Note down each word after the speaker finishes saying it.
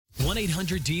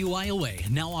1-800-DUIOA,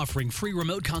 now offering free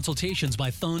remote consultations by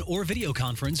phone or video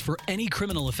conference for any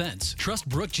criminal offense. Trust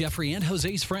Brooke, Jeffrey, and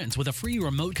Jose's friends with a free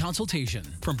remote consultation.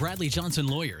 From Bradley Johnson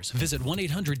Lawyers, visit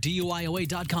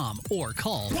 1-800-DUIOA.com or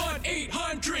call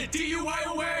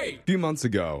 1-800-DUIOA. A few months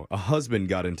ago, a husband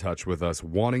got in touch with us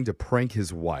wanting to prank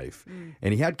his wife,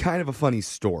 and he had kind of a funny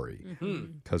story.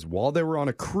 Because while they were on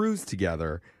a cruise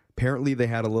together, apparently they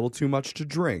had a little too much to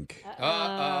drink.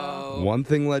 Uh-oh. One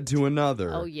thing led to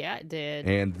another. Oh, yeah, it did.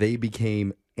 And they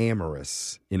became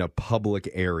amorous in a public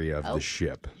area of the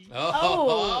ship.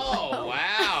 Oh,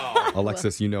 wow.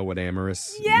 Alexis, you know what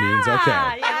amorous means? Okay.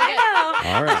 Yeah, I know.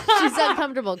 All right. She's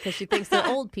uncomfortable because she thinks they're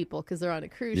old people because they're on a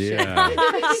cruise ship.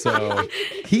 Yeah. So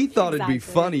he thought it'd be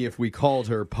Exactly. funny if we called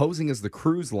her posing as the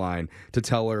cruise line to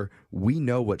tell her we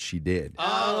know what she did.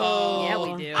 Oh.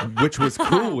 Yeah, we do. Which was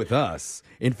cool with us.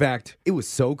 In fact, it was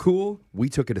so cool, we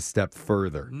took it a step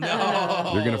further.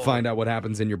 No. You're going to find out what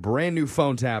happens in your brand new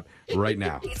phone tap right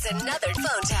now. It's another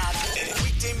phone tap.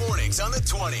 Weekday mornings on the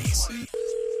 20s.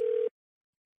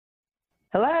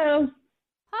 Hello.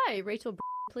 Hi, Rachel,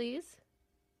 please.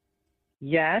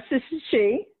 Yes, this is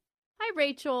she. Hi,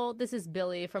 Rachel. This is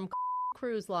Billy from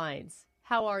Cruise Lines.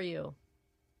 How are you?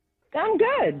 I'm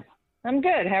good.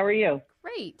 How are you?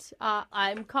 Great.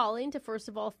 I'm calling to, first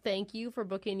of all, thank you for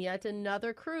booking yet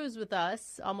another cruise with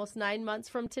us. Almost 9 months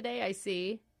from today, I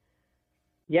see.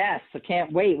 Yes, I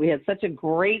can't wait. We had such a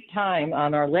great time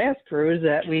on our last cruise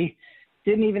that we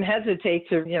didn't even hesitate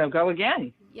to, go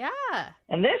again. Yeah.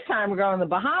 And this time we're going to the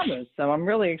Bahamas, so I'm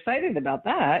really excited about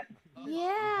that.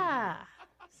 Yeah.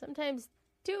 Sometimes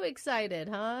too excited,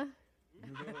 huh?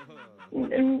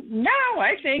 No,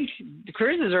 I think the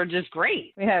cruises are just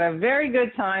great. We had a very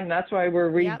good time. That's why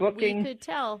we're Yep, rebooking. we could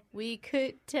tell. We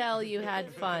could tell you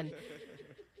had fun.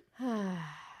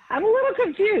 I'm a little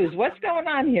confused. What's going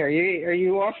on here? Are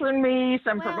you offering me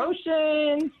some Well-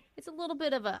 promotion? It's a little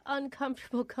bit of an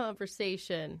uncomfortable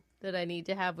conversation that I need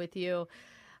to have with you.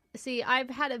 See, I've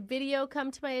had a video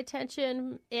come to my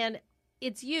attention, and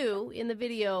it's you in the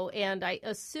video, and I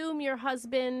assume your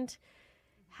husband,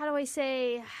 how do I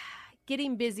say,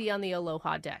 getting busy on the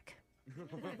Aloha deck.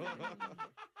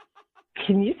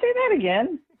 Can you say that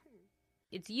again?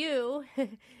 It's you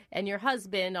and your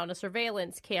husband on a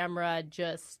surveillance camera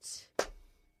just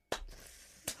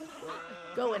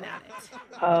going at it.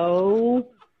 Oh,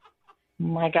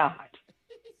 my God.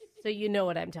 So you know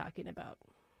what I'm talking about.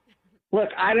 Look,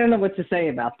 I don't know what to say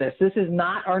about this. This is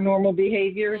not our normal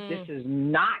behavior. This is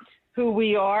not who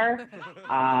we are.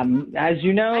 As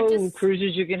you know,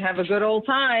 cruises, you can have a good old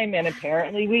time, and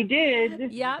apparently we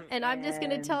did. Yeah, and I'm just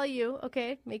going to tell you,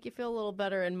 okay, make you feel a little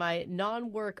better in my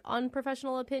non-work,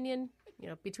 unprofessional opinion,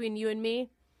 between you and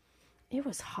me, it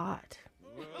was hot.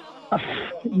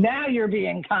 Now you're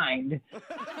being kind.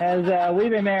 As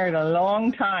we've been married a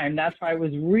long time, that's why I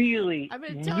was really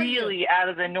out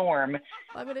of the norm.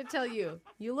 I'm going to tell you,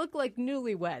 you look like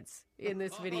newlyweds in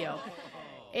this video.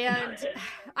 And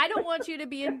I don't want you to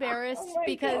be embarrassed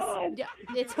because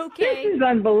it's okay. This is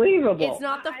unbelievable. It's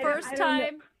not the first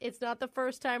time. It's not the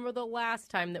first time or the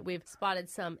last time that we've spotted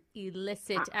some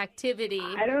illicit activity.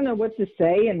 I don't know what to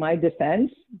say in my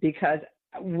defense because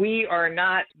we are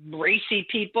not racy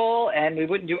people and we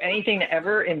wouldn't do anything to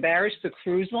ever embarrass the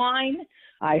cruise line.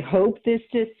 I hope this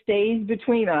just stays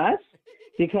between us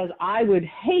because I would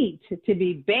hate to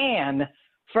be banned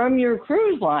from your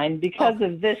cruise line because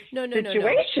of this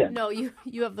situation. No,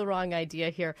 you have the wrong idea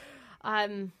here.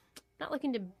 I'm not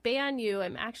looking to ban you.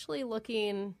 I'm actually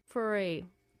looking for a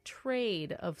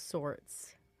trade of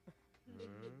sorts.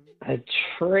 A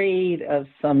trade of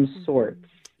some sorts.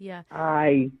 Yeah.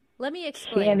 Let me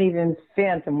explain. Can't even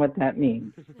fathom what that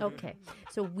means. Okay.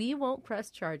 So we won't press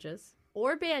charges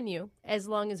or ban you as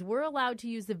long as we're allowed to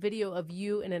use the video of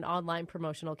you in an online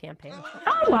promotional campaign.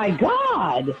 Oh, my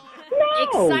God.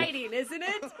 No. Exciting, isn't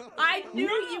it? I knew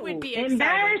you would be excited.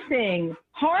 Embarrassing.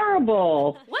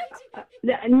 Horrible. What?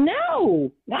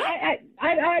 No.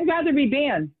 I'd rather be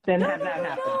banned than have that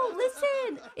happen. No,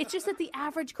 listen. It's just that the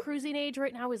average cruising age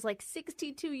right now is like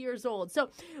 62 years old. So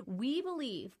we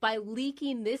believe by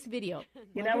leaking this video.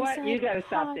 You know what? You got to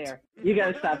stop there. You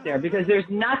got to stop there because there's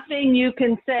nothing you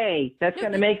can say that's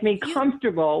going to make me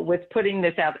comfortable with putting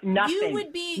this out. Nothing.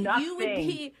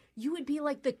 You would be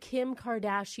like the Kim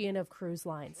Kardashian of cruise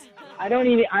lines. I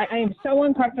am so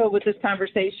uncomfortable with this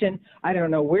conversation. I don't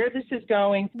know where this is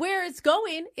going. Where it's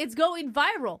going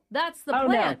viral. That's the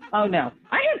plan. Oh, no.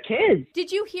 I have kids.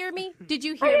 Did you hear me?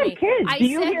 I have kids. I Do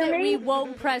you said hear that me? we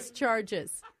won't press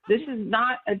charges.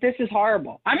 This is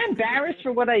horrible. I'm embarrassed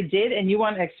for what I did, and you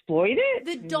want to exploit it?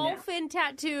 The dolphin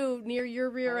tattoo near your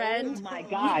rear end. Oh my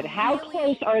God! How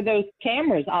close are those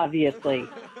cameras? Obviously.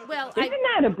 Well, isn't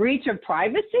that a breach of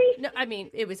privacy? No, I mean,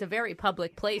 it was a very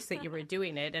public place that you were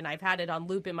doing it, and I've had it on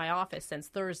loop in my office since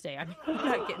Thursday. I mean, I'm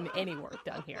not getting any work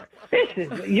done here.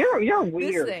 You're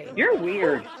weird. You're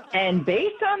weird. And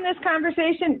based on this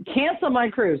conversation, cancel my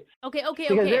cruise. Okay.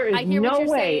 Because there is I hear no what you're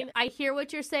way. saying. I hear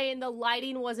what you're saying. The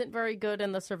lighting wasn't very good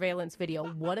in the surveillance video.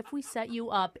 What if we set you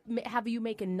up, have you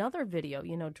make another video,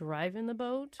 driving the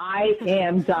boat? I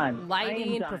am done.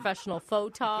 Lighting, professional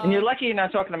photo. And you're lucky you're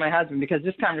not talking to my husband, because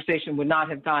this conversation would not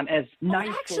have gone as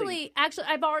nicely. Actually,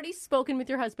 I've already spoken with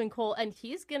your husband, Cole, and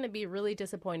he's going to be really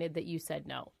disappointed that you said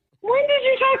no. When did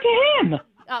you talk to him?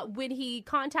 When he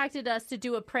contacted us to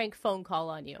do a prank phone call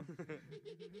on you.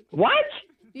 What?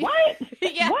 What?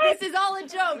 Yeah, What? This is all a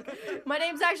joke. My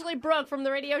name's actually Brooke from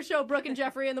the radio show Brooke and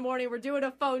Jeffrey in the Morning. We're doing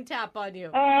a phone tap on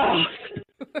you. Oh,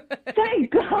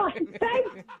 thank God.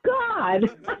 Thank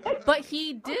God. But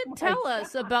he did tell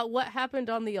us about what happened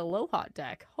on the Aloha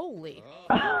deck. Holy.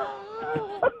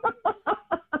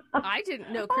 I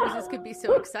didn't know cruises could be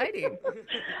so exciting.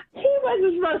 He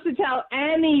wasn't supposed to tell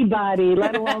anybody,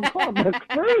 let alone call the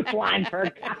cruise line, for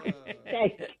God's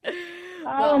sake.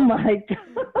 Oh, my God.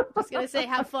 Just going to say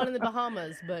have fun in the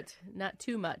Bahamas, but not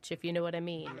too much, if you know what I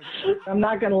mean. I'm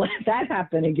not going to let that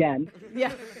happen again.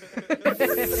 Yeah.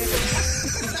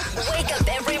 Wake up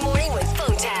every morning with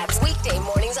phone taps. Weekday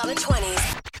mornings on the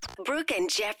 20s. Brooke and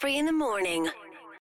Jeffrey in the Morning.